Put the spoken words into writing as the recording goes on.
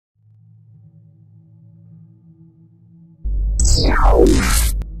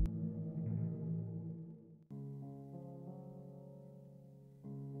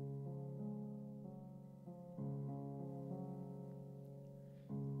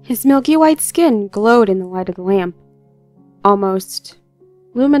His milky white skin glowed in the light of the lamp, almost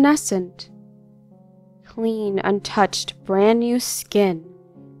luminescent. Clean, untouched, brand new skin,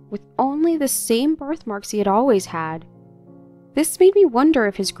 with only the same birthmarks he had always had. This made me wonder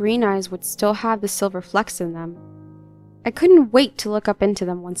if his green eyes would still have the silver flecks in them. I couldn't wait to look up into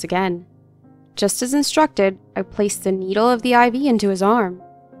them once again. Just as instructed, I placed the needle of the IV into his arm.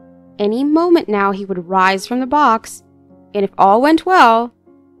 Any moment now he would rise from the box, and if all went well,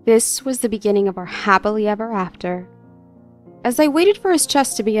 this was the beginning of our happily ever after. As I waited for his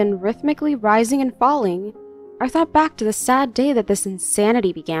chest to begin rhythmically rising and falling, I thought back to the sad day that this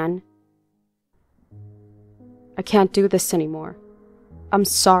insanity began. I can't do this anymore. I'm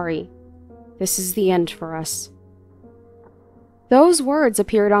sorry. This is the end for us. Those words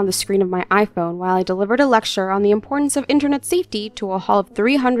appeared on the screen of my iPhone while I delivered a lecture on the importance of internet safety to a hall of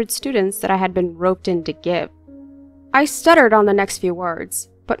 300 students that I had been roped in to give. I stuttered on the next few words,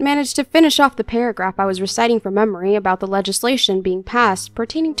 but managed to finish off the paragraph I was reciting from memory about the legislation being passed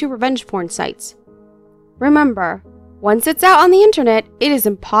pertaining to revenge porn sites. Remember, once it's out on the internet, it is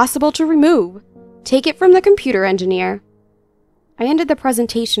impossible to remove. Take it from the computer engineer. I ended the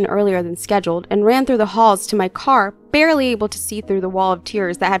presentation earlier than scheduled and ran through the halls to my car, barely able to see through the wall of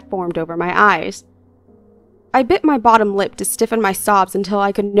tears that had formed over my eyes. I bit my bottom lip to stiffen my sobs until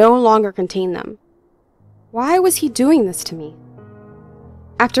I could no longer contain them. Why was he doing this to me?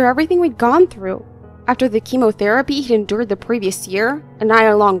 After everything we'd gone through, after the chemotherapy he'd endured the previous year, and I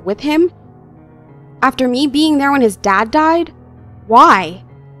along with him, after me being there when his dad died, why?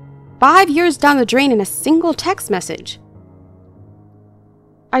 5 years down the drain in a single text message.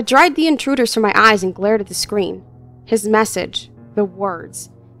 I dried the intruders from my eyes and glared at the screen. His message, the words,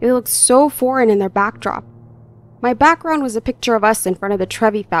 they looked so foreign in their backdrop. My background was a picture of us in front of the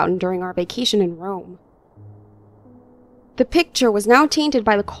Trevi fountain during our vacation in Rome. The picture was now tainted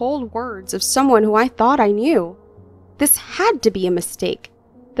by the cold words of someone who I thought I knew. This had to be a mistake.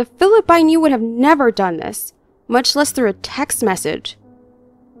 The Philip I knew would have never done this, much less through a text message.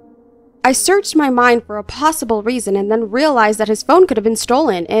 I searched my mind for a possible reason and then realized that his phone could have been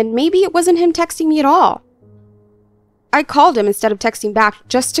stolen, and maybe it wasn't him texting me at all. I called him instead of texting back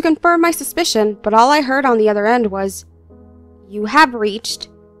just to confirm my suspicion, but all I heard on the other end was, "You have reached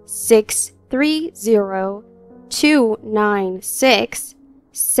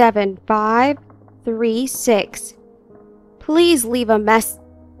 630-296-7536. Please leave a mess,"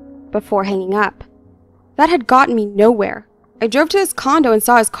 before hanging up. That had gotten me nowhere. I drove to his condo and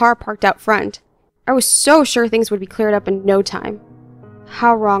saw his car parked out front. I was so sure things would be cleared up in no time.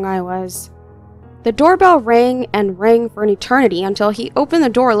 How wrong I was. The doorbell rang and rang for an eternity until he opened the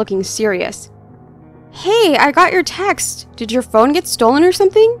door looking serious. "Hey, I got your text. Did your phone get stolen or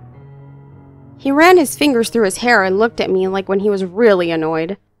something?" He ran his fingers through his hair and looked at me like when he was really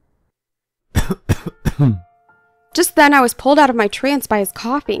annoyed. Just then I was pulled out of my trance by his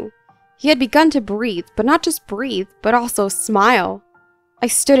coughing. He had begun to breathe, but not just breathe, but also smile. I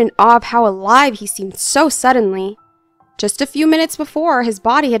stood in awe of how alive he seemed so suddenly. Just a few minutes before, his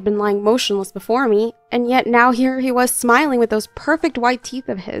body had been lying motionless before me, and yet now here he was smiling with those perfect white teeth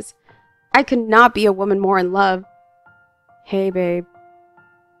of his. I could not be a woman more in love. "Hey, babe."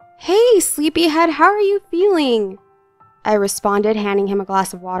 "Hey, sleepyhead, how are you feeling?" I responded, handing him a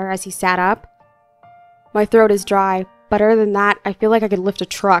glass of water as he sat up. "My throat is dry, but other than that, I feel like I could lift a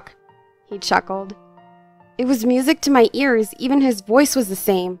truck." He chuckled. It was music to my ears, even his voice was the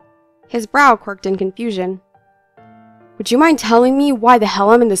same. His brow quirked in confusion. "Would you mind telling me why the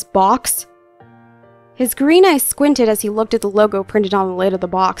hell I'm in this box?" His green eyes squinted as he looked at the logo printed on the lid of the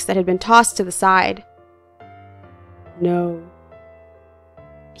box that had been tossed to the side. "No,"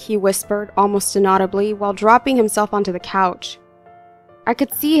 he whispered almost inaudibly while dropping himself onto the couch. I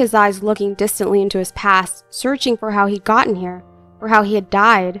could see his eyes looking distantly into his past, searching for how he'd gotten here, for how he had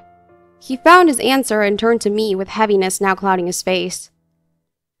died. He found his answer and turned to me with heaviness now clouding his face.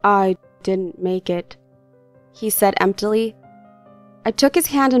 "I didn't make it," he said emptily. I took his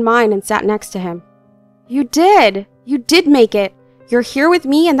hand in mine and sat next to him. "You did! You did make it! You're here with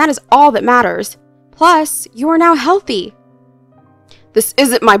me and that is all that matters. Plus, you are now healthy." "This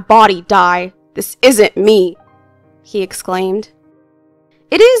isn't my body, Di. This isn't me," he exclaimed.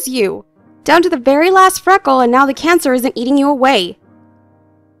 "It is you! Down to the very last freckle, and now the cancer isn't eating you away."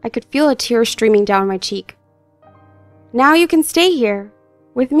 I could feel a tear streaming down my cheek. "Now you can stay here,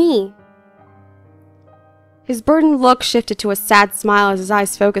 with me." His burdened look shifted to a sad smile as his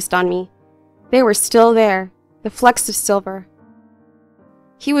eyes focused on me. They were still there, the flecks of silver.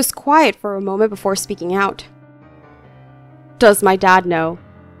 He was quiet for a moment before speaking out. Does my dad know?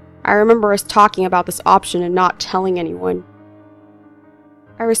 I remember us talking about this option and not telling anyone.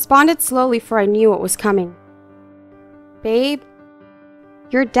 I responded slowly, for I knew what was coming. Babe,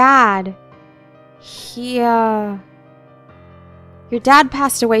 your dad, your dad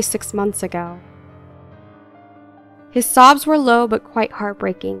passed away 6 months ago. His sobs were low but quite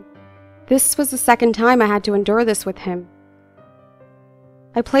heartbreaking. This was the second time I had to endure this with him.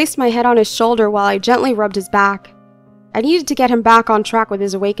 I placed my head on his shoulder while I gently rubbed his back. I needed to get him back on track with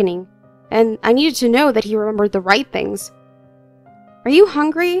his awakening, and I needed to know that he remembered the right things. Are you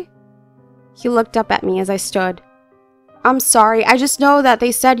hungry? He looked up at me as I stood. I'm sorry, I just know that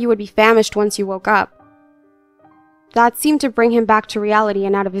they said you would be famished once you woke up. That seemed to bring him back to reality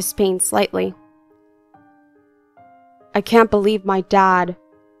and out of his pain slightly. I can't believe my dad.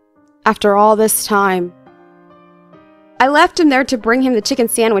 After all this time. I left him there to bring him the chicken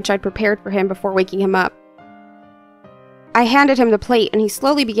sandwich I'd prepared for him before waking him up. I handed him the plate and he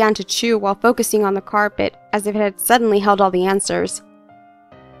slowly began to chew while focusing on the carpet as if it had suddenly held all the answers.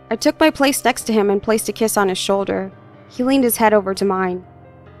 I took my place next to him and placed a kiss on his shoulder. He leaned his head over to mine.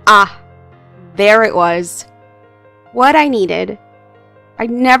 Ah, there it was. What I needed. I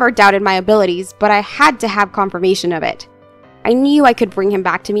never doubted my abilities, but I had to have confirmation of it. I knew I could bring him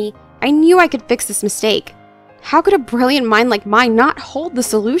back to me. I knew I could fix this mistake. How could a brilliant mind like mine not hold the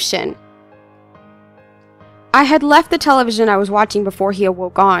solution? I had left the television I was watching before he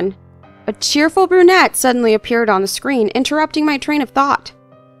awoke on. A cheerful brunette suddenly appeared on the screen, interrupting my train of thought.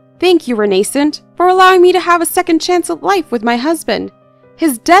 Thank you, Renascent, for allowing me to have a second chance at life with my husband.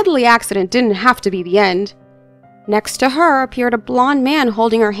 His deadly accident didn't have to be the end. Next to her appeared a blonde man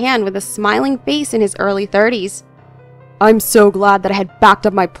holding her hand with a smiling face in his early 30s. I'm so glad that I had backed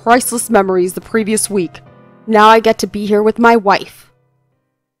up my priceless memories the previous week. Now I get to be here with my wife.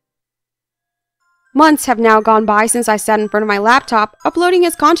 Months have now gone by since I sat in front of my laptop, uploading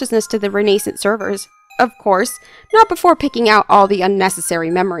his consciousness to the Renascent servers. Of course, not before picking out all the unnecessary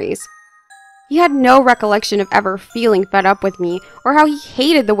memories. He had no recollection of ever feeling fed up with me, or how he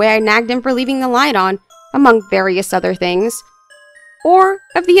hated the way I nagged him for leaving the light on, among various other things. Or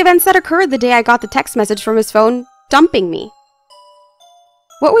of the events that occurred the day I got the text message from his phone, dumping me.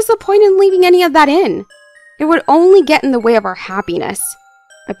 What was the point in leaving any of that in? It would only get in the way of our happiness.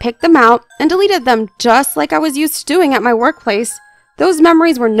 I picked them out and deleted them just like I was used to doing at my workplace. Those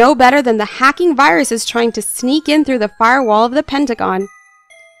memories were no better than the hacking viruses trying to sneak in through the firewall of the Pentagon.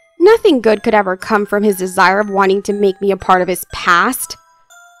 Nothing good could ever come from his desire of wanting to make me a part of his past.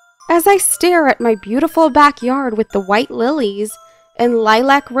 As I stare at my beautiful backyard with the white lilies and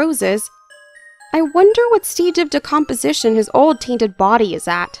lilac roses, I wonder what stage of decomposition his old tainted body is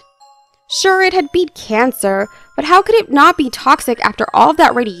at. Sure, it had beat cancer, but how could it not be toxic after all of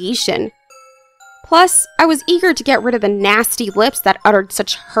that radiation? Plus, I was eager to get rid of the nasty lips that uttered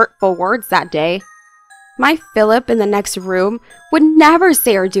such hurtful words that day. My Philip in the next room would never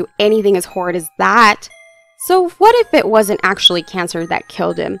say or do anything as horrid as that. So what if it wasn't actually cancer that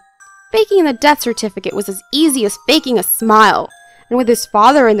killed him? Faking the death certificate was as easy as faking a smile, and with his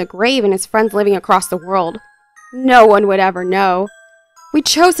father in the grave and his friends living across the world, no one would ever know. We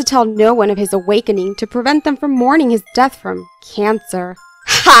chose to tell no one of his awakening to prevent them from mourning his death from cancer.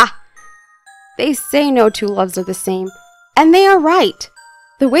 Ha! They say no two loves are the same, and they are right.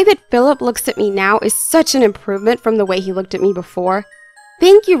 The way that Philip looks at me now is such an improvement from the way he looked at me before.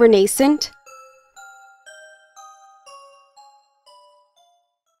 Thank you, Renascent.